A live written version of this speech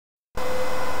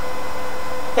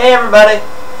Hey everybody,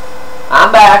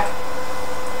 I'm back.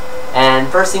 And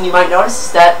first thing you might notice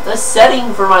is that the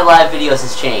setting for my live videos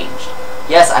has changed.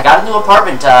 Yes, I got a new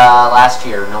apartment last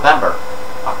year, November.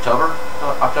 October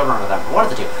or November, one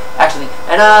of the two. Actually,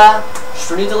 and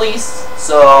just renewed the lease,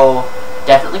 so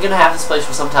definitely gonna have this place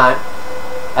for some time.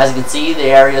 As you can see, the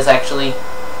area is actually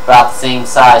about the same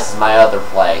size as my other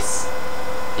place.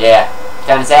 Yeah,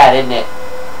 kinda sad, isn't it?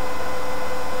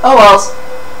 Oh wells.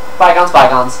 Bygones,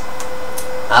 bygones.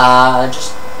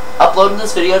 Just uploading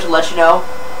this video to let you know.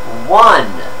 1.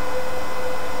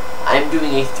 I'm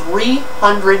doing a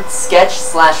 300 sketch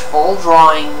 / full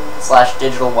drawing /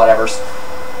 digital whatevers.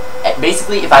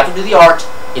 Basically, if I can do the art,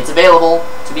 it's available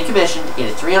to be commissioned in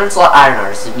a 300 slot iron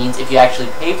artist. It means if you actually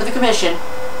pay for the commission,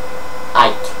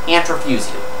 I can't refuse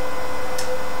you.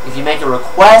 If you make a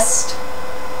request,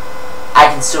 I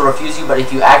can still refuse you, but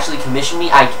if you actually commission me,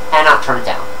 I cannot turn it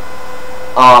down.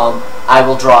 I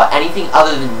will draw anything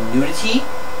other than nudity.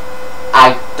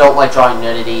 I don't like drawing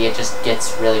nudity, it just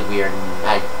gets really weird and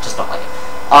I just don't like it.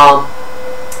 I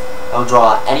will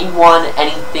draw anyone,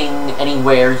 anything,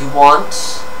 anywhere you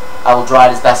want. I will draw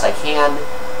it as best I can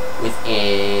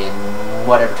within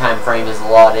whatever time frame is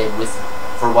allotted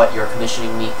for what you're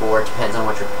commissioning me for. It depends on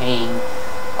what you're paying.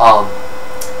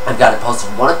 I've got it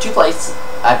posted in one of two places.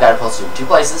 I've got it posted in two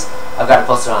places. I've got it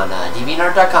posted on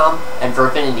deviantart.com and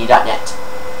forfinity.net.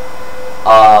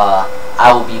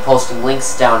 I will be posting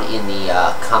links down in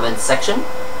the comments section.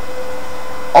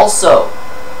 Also,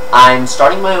 I'm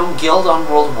starting my own guild on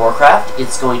World of Warcraft.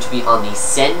 It's going to be on the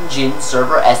sen'jin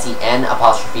server, SEN''JIN,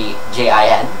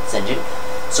 sen'jin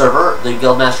server. The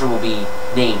guildmaster will be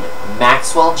named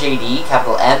Maxwelljd,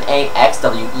 capital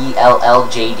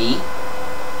MAXWELLJD.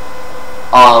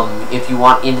 If you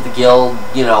want into the guild,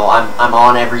 you know, I'm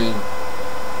on every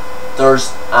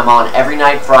Thursday. I'm on every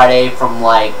night Friday from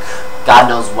like God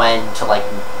knows when to like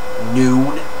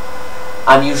noon.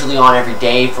 I'm usually on every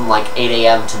day from like 8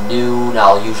 a.m. to noon.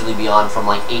 I'll usually be on from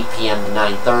like 8 p.m. to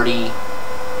 9:30,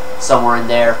 somewhere in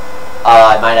there.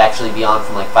 I might actually be on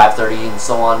from like 5:30 and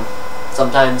so on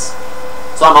sometimes.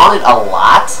 So I'm on it a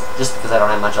lot just because I don't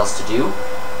have much else to do.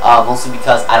 Mostly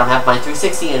because I don't have my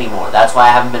 360 anymore. That's why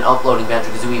I haven't been uploading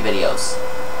Banjo-Kazooie videos.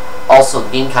 Also, the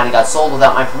game kind of got sold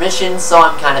without my permission, so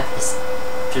I'm kind of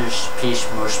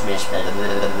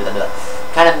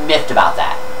kind of miffed about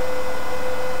that.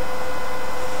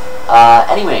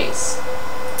 Anyways,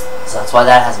 so that's why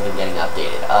that hasn't been getting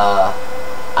updated.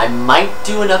 I might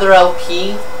do another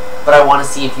LP, but I want to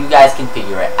see if you guys can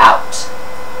figure it out.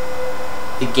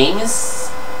 The game is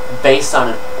based on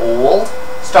an old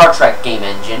Star Trek game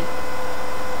engine.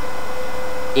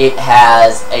 It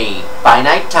has a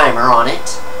finite timer on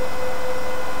it,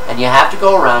 and you have to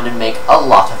go around and make a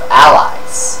lot of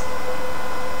allies.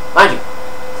 Mind you,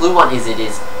 clue 1 is it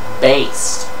is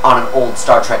based on an old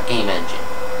Star Trek game engine,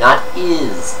 not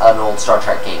is an old Star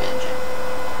Trek game engine.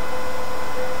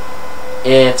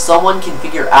 If someone can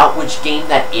figure out which game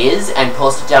that is and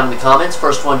post it down in the comments,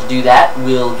 first one to do that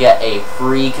will get a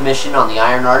free commission on the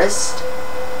Iron Artist,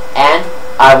 and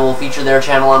I will feature their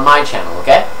channel on my channel,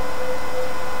 okay?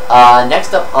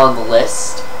 Next up on the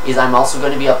list is I'm also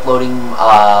going to be uploading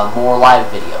more live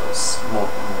videos. More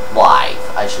live,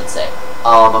 I should say.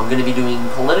 I'm going to be doing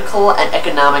political and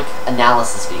economic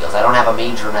analysis videos. I don't have a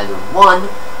major in either one.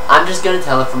 I'm just going to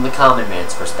tell it from the common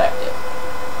man's perspective.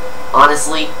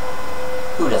 Honestly,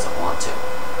 who doesn't want to?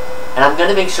 And I'm going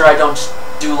to make sure I don't just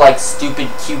do like stupid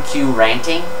QQ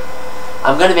ranting.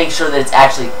 I'm going to make sure that it's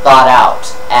actually thought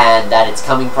out and that it's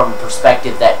coming from a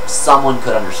perspective that someone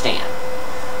could understand.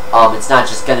 It's not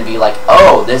just going to be like,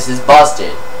 oh, this is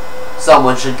busted,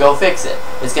 someone should go fix it.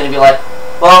 It's going to be like,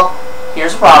 well,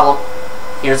 here's a problem,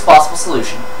 here's a possible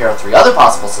solution, here are 3 other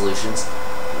possible solutions,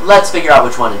 let's figure out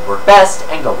which one would work best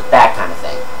and go with that kind of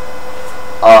thing.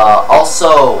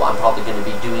 Also, I'm probably going to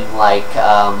be doing like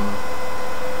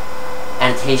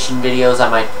annotation videos. I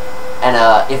might, and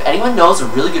if anyone knows a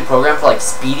really good program for like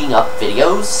speeding up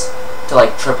videos to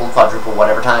like triple, quadruple,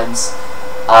 whatever times,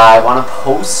 I want to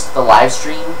post the live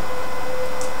stream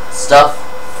stuff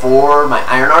for my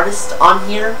Iron Artist on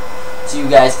here, so you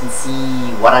guys can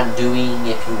see what I'm doing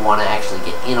if you want to actually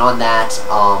get in on that.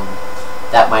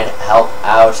 That might help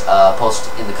out.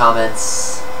 Post in the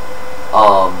comments.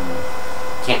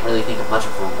 Can't really think of much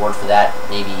of a reward for that.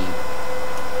 Maybe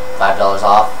 $5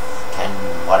 off, 10,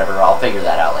 whatever. I'll figure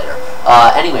that out later.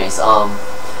 Anyways, I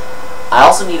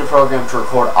also need a program to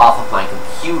record off of my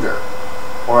computer,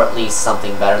 or at least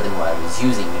something better than what I was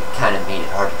using. It kind of made it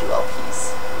hard to do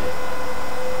LPs.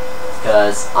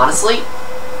 Because, honestly,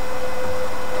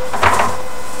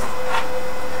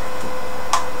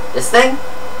 this thing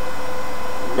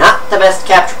not the best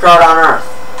capture card on earth.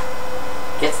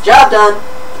 Gets the job done,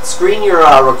 but the screen you're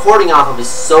recording off of is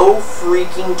so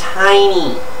freaking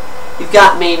tiny. You've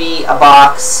got maybe a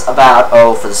box about,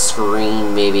 oh, for the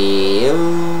screen, maybe,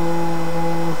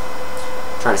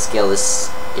 trying to scale this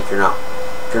if you're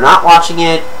not watching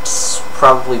it, it's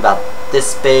probably about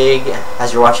this big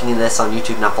as you're watching this on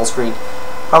YouTube, not full screen.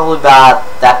 Probably about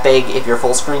that big if you're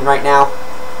full screen right now.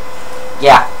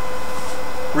 Yeah.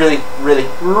 Really, really,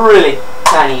 really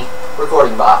tiny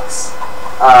recording box.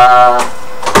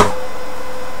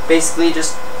 Basically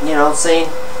just, saying,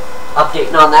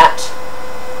 updating on that.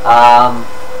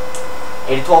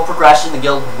 8-12 progression, the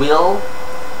guild will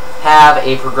have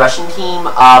a progression team,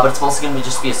 but it's mostly going to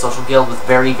just be a social guild with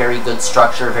very, very good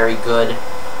structure, very good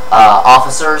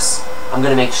officers. I'm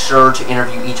going to make sure to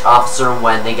interview each officer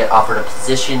when they get offered a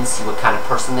position, see what kind of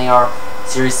person they are.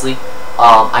 Seriously.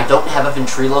 I don't have a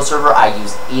Ventrilo server. I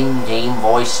use in-game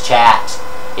voice chat.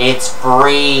 It's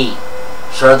free.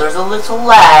 Sure, there's a little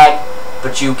lag,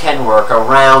 but you can work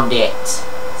around it.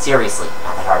 Seriously,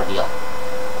 not that hard a deal.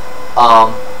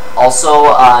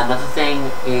 Also, another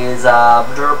thing is, oh,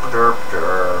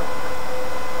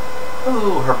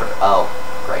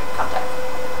 great, contact.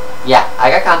 Yeah, I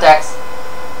got contacts.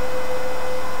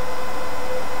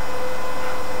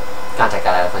 Contact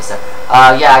got out of place there.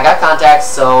 Yeah, I got contacts,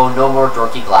 so no more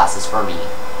dorky glasses for me.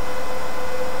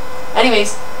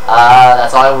 Anyways,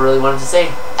 that's all I really wanted to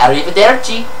say.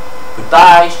 Arrivederci.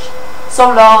 Goodbye. So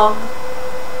long.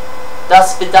 Do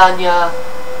svidaniya.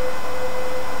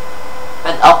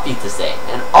 And auf Wiedersehen.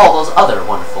 And all those other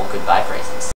wonderful goodbye phrases.